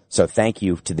 So thank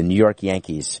you to the New York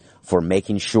Yankees for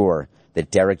making sure that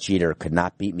Derek Jeter could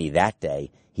not beat me that day.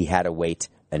 He had to wait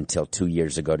until 2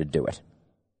 years ago to do it.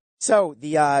 So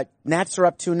the Nats are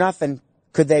up 2-0.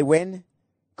 Could they win?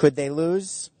 Could they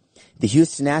lose? The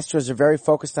Houston Astros are very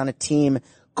focused on a team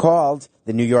called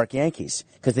the New York Yankees,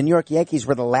 because the New York Yankees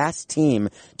were the last team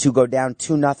to go down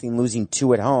 2-0, losing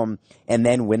 2 at home, and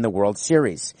then win the World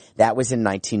Series. That was in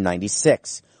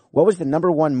 1996. What was the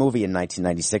number 1 movie in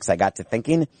 1996? I got to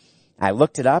thinking. I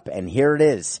looked it up, and here it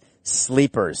is.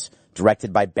 Sleepers,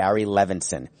 directed by Barry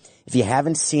Levinson. If you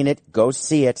haven't seen it, go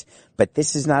see it, but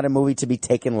this is not a movie to be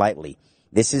taken lightly.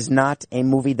 This is not a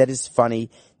movie that is funny.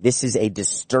 This is a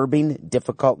disturbing,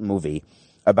 difficult movie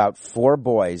about 4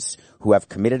 boys who have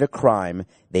committed a crime.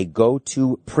 They go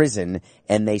to prison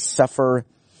and they suffer.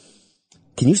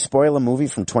 Can you spoil a movie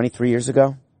from 23 years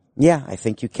ago? Yeah, I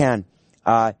think you can.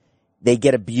 They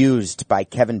get abused by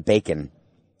Kevin Bacon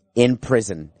in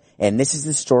prison. And this is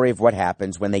the story of what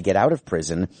happens when they get out of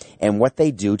prison and what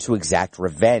they do to exact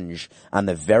revenge on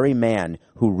the very man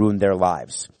who ruined their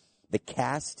lives. The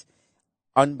cast,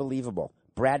 unbelievable.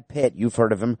 Brad Pitt, you've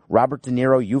heard of him. Robert De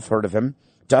Niro, you've heard of him.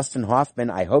 Dustin Hoffman,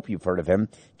 I hope you've heard of him.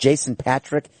 Jason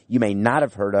Patric, you may not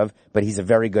have heard of, but he's a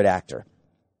very good actor.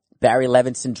 Barry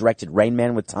Levinson directed Rain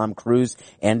Man with Tom Cruise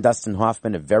and Dustin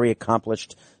Hoffman, a very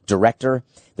accomplished director.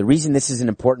 The reason this is an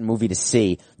important movie to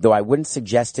see, though I wouldn't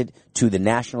suggest it to the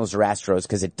Nationals or Astros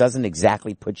because it doesn't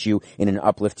exactly put you in an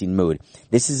uplifting mood.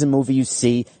 This is a movie you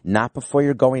see not before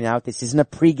you're going out. This isn't a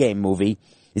pregame movie.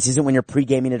 This isn't when you're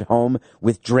pre-gaming at home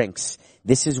with drinks.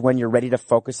 This is when you're ready to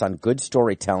focus on good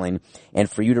storytelling and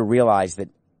for you to realize that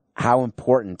how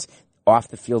important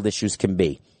off-the-field issues can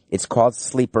be. It's called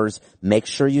Sleepers. Make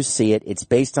sure you see it. It's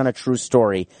based on a true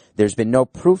story. There's been no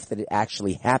proof that it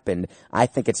actually happened. I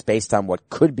think it's based on what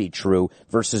could be true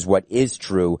versus what is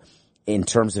true in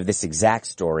terms of this exact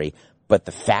story. But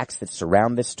the facts that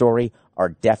surround this story are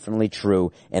definitely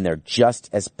true, and they're just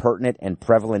as pertinent and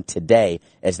prevalent today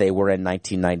as they were in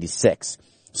 1996.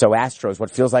 So Astros,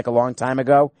 what feels like a long time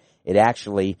ago, it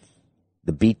actually,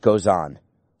 the beat goes on.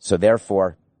 So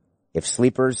therefore, if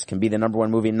Sleepers can be the number 1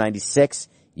 movie in 96,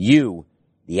 you,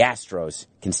 the Astros,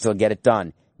 can still get it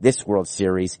done. This World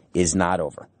Series is not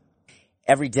over.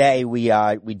 Every day we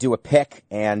do a pick,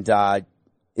 and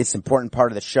it's an important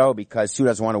part of the show because who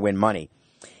doesn't want to win money?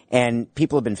 And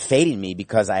people have been fading me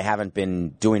because I haven't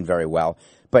been doing very well.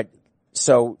 But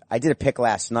so I did a pick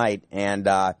last night, and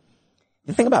the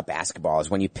thing about basketball is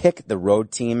when you pick the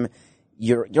road team,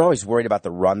 you're always worried about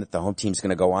the run that the home team's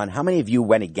going to go on. How many of you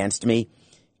went against me?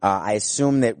 I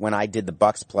assume that when I did the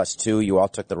Bucks +2, you all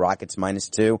took the Rockets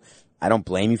 -2. I don't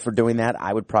blame you for doing that.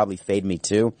 I would probably fade me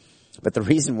too. But the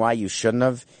reason why you shouldn't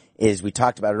have is we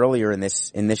talked about earlier in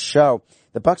this show,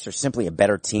 the Bucks are simply a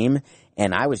better team.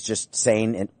 And I was just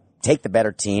saying, take the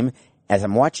better team. As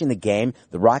I'm watching the game,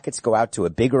 the Rockets go out to a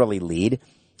big early lead.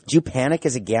 Do you panic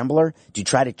as a gambler? Do you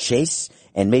try to chase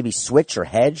and maybe switch or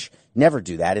hedge? Never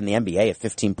do that. In the NBA, a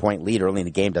 15-point lead early in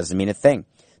the game doesn't mean a thing.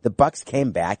 The Bucks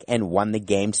came back and won the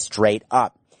game straight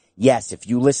up. Yes, if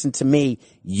you listen to me,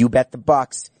 you bet the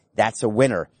Bucks. That's a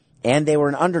winner. And they were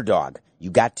an underdog.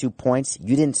 You got 2 points.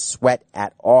 You didn't sweat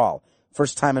at all.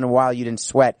 First time in a while you didn't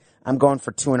sweat. I'm going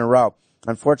for 2 in a row.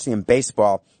 Unfortunately, in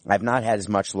baseball, I've not had as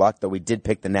much luck, though we did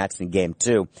pick the Nats in Game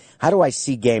 2. How do I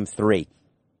see Game 3?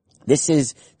 This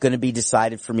is going to be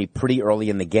decided for me pretty early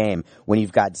in the game when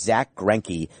you've got Zach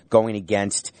Greinke going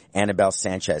against Anibal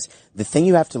Sanchez. The thing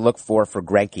you have to look for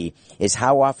Greinke is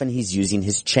how often he's using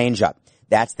his changeup.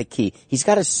 That's the key. He's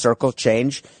got a circle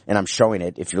change, and I'm showing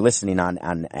it. If you're listening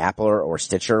on Apple or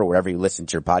Stitcher or wherever you listen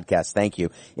to your podcast, thank you.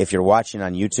 If you're watching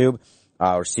on YouTube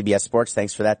or CBS Sports,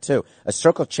 thanks for that too. A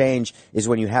circle change is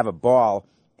when you have a ball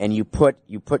and you put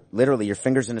literally your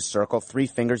fingers in a circle, 3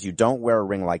 fingers. You don't wear a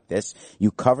ring like this.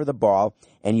 You cover the ball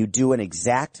and you do an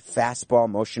exact fastball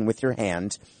motion with your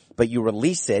hand, but you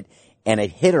release it, and a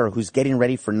hitter who's getting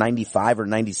ready for 95 or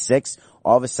 96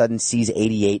 all of a sudden sees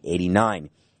 88, 89.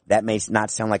 That may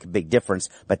not sound like a big difference,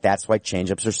 but that's why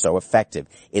changeups are so effective.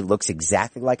 It looks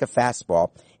exactly like a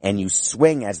fastball, and you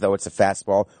swing as though it's a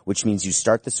fastball, which means you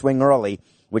start the swing early,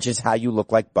 which is how you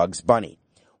look like Bugs Bunny.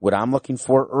 What I'm looking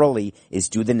for early is,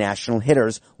 do the national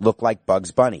hitters look like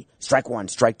Bugs Bunny? Strike 1,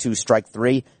 strike 2, strike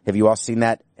 3. Have you all seen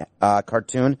that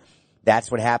cartoon?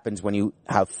 That's what happens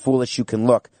how foolish you can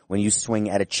look when you swing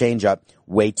at a changeup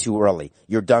way too early.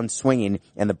 You're done swinging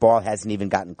and the ball hasn't even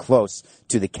gotten close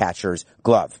to the catcher's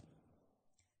glove.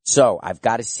 So I've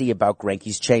got to see about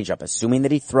Greinke's changeup. Assuming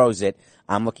that he throws it,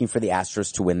 I'm looking for the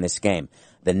Astros to win this game.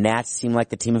 The Nats seem like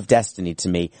the team of destiny to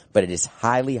me, but it is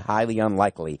highly, highly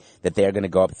unlikely that they're going to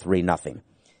go up 3-0.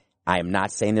 I am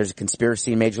not saying there's a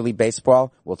conspiracy in Major League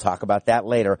Baseball. We'll talk about that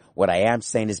later. What I am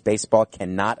saying is baseball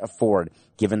cannot afford,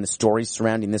 given the stories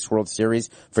surrounding this World Series,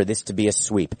 for this to be a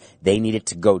sweep. They need it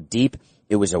to go deep.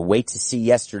 It was a wait to see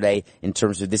yesterday in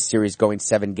terms of this series going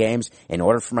 7 games. In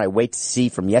order for my wait to see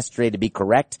from yesterday to be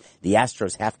correct, the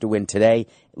Astros have to win today.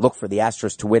 Look for the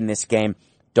Astros to win this game.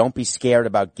 Don't be scared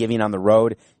about giving on the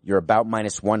road. You're about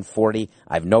minus 140.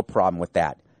 I have no problem with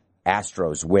that.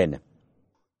 Astros win.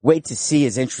 Wait to see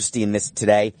is interesting this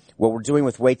today. What we're doing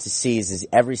with wait to see is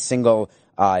every single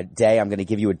day I'm going to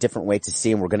give you a different wait to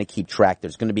see, and we're going to keep track.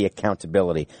 There's going to be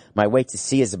accountability. My wait to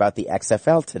see is about the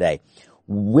XFL today.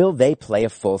 Will they play a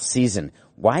full season?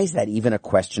 Why is that even a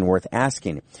question worth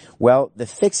asking? Well, the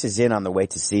fix is in on the wait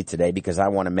to see today because I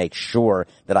want to make sure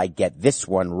that I get this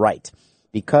one right.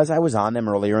 Because I was on them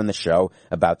earlier in the show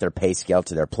about their pay scale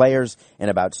to their players and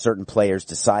about certain players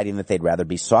deciding that they'd rather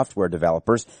be software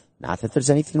developers. Not that there's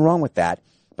anything wrong with that,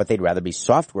 but they'd rather be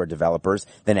software developers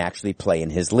than actually play in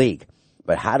his league.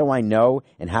 But how do I know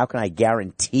and how can I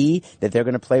guarantee that they're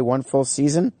going to play one full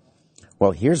season?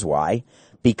 Well, here's why.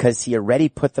 Because he already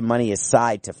put the money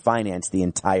aside to finance the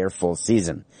entire full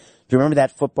season. Do you remember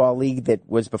that football league that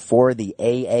was before the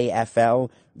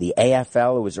AAFL? The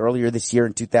AFL, it was earlier this year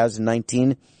in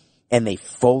 2019, and they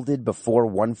folded before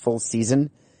one full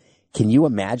season? Can you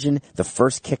imagine the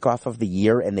first kickoff of the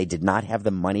year and they did not have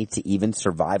the money to even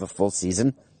survive a full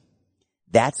season?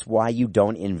 That's why you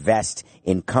don't invest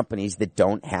in companies that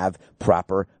don't have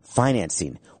proper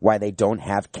financing, why they don't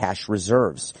have cash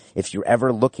reserves. If you're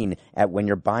ever looking at when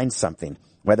you're buying something,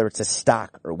 whether it's a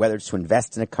stock or whether it's to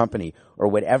invest in a company or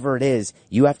whatever it is,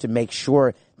 you have to make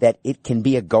sure that it can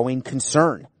be a going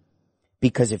concern.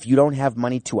 Because if you don't have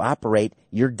money to operate,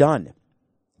 you're done.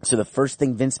 So the first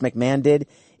thing Vince McMahon did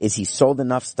is he sold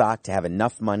enough stock to have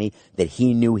enough money that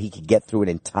he knew he could get through an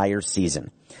entire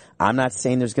season. I'm not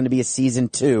saying there's going to be a season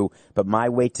 2, but my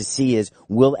wait to see is,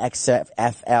 will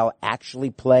XFL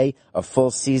actually play a full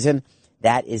season?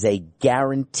 That is a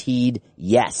guaranteed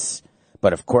yes.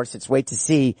 But of course it's wait to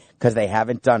see because they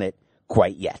haven't done it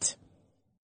quite yet.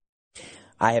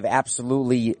 I have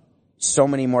absolutely so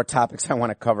many more topics I want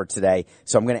to cover today,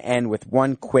 so I'm going to end with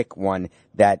one quick one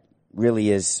that really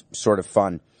is sort of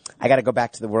fun. I got to go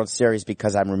back to the World Series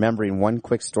because I'm remembering one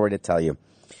quick story to tell you.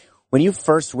 When you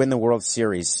first win the World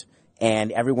Series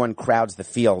and everyone crowds the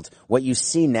field, what you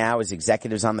see now is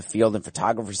executives on the field and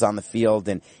photographers on the field,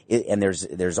 and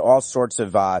there's all sorts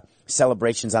of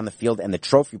celebrations on the field, and the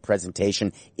trophy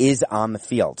presentation is on the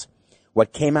field.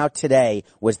 What came out today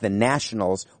was the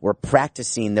Nationals were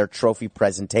practicing their trophy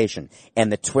presentation,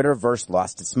 and the Twitterverse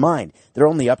lost its mind. They're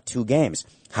only up 2 games.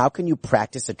 How can you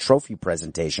practice a trophy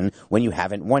presentation when you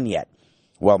haven't won yet?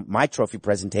 Well, my trophy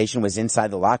presentation was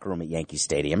inside the locker room at Yankee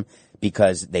Stadium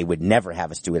because they would never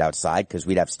have us do it outside because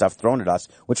we'd have stuff thrown at us,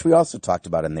 which we also talked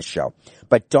about in this show.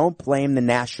 But don't blame the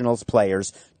Nationals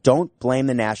players. Don't blame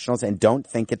the Nationals and don't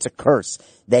think it's a curse.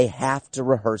 They have to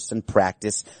rehearse and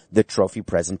practice the trophy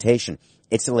presentation.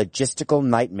 It's a logistical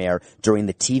nightmare during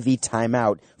the TV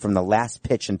timeout from the last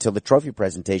pitch until the trophy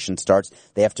presentation starts.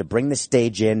 They have to bring the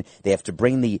stage in. They have to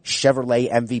bring the Chevrolet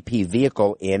MVP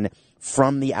vehicle in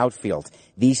from the outfield.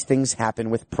 These things happen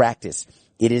with practice.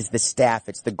 It is the staff.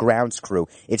 It's the grounds crew.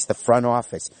 It's the front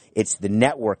office. It's the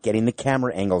network getting the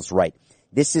camera angles right.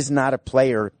 This is not a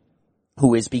player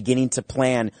who is beginning to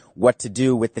plan what to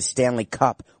do with the Stanley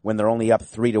Cup when they're only up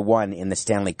 3-1 in the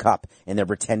Stanley Cup and they're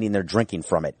pretending they're drinking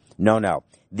from it. No.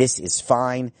 This is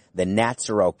fine. The Nats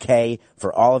are okay.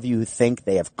 For all of you who think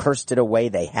they have cursed it away,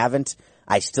 they haven't.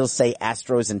 I still say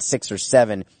Astros in 6 or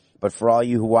 7, but for all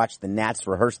you who watch the Nats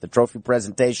rehearse the trophy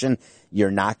presentation, you're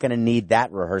not going to need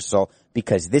that rehearsal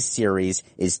because this series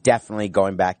is definitely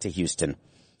going back to Houston.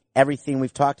 Everything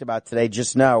we've talked about today,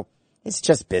 just know, it's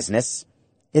just business.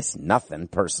 It's nothing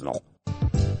personal.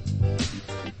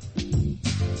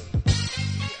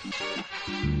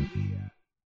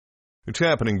 It's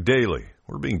happening daily.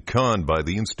 We're being conned by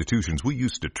the institutions we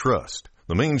used to trust.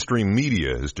 The mainstream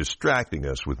media is distracting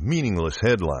us with meaningless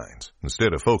headlines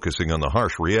instead of focusing on the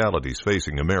harsh realities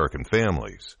facing American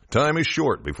families. Time is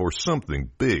short before something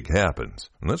big happens,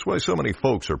 and that's why so many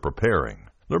folks are preparing.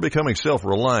 They're becoming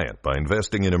self-reliant by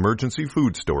investing in emergency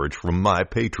food storage from My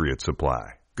Patriot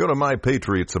Supply. Go to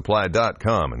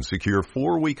MyPatriotSupply.com and secure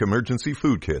 4-week emergency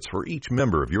food kits for each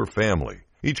member of your family.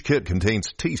 Each kit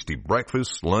contains tasty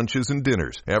breakfasts, lunches, and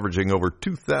dinners, averaging over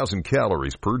 2,000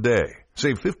 calories per day.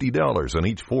 Save $50 on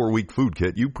each 4-week food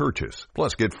kit you purchase.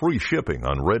 Plus, get free shipping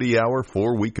on Ready Hour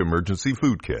 4-week emergency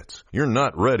food kits. You're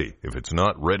not ready if it's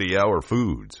not Ready Hour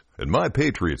foods. At My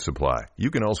Patriot Supply, you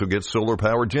can also get solar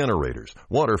power generators,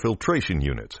 water filtration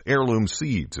units, heirloom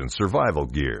seeds, and survival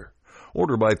gear.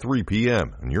 Order by 3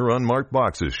 p.m. and your unmarked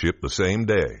boxes ship the same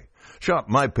day. Shop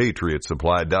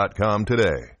MyPatriotSupply.com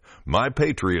today.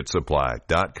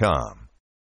 MyPatriotSupply.com.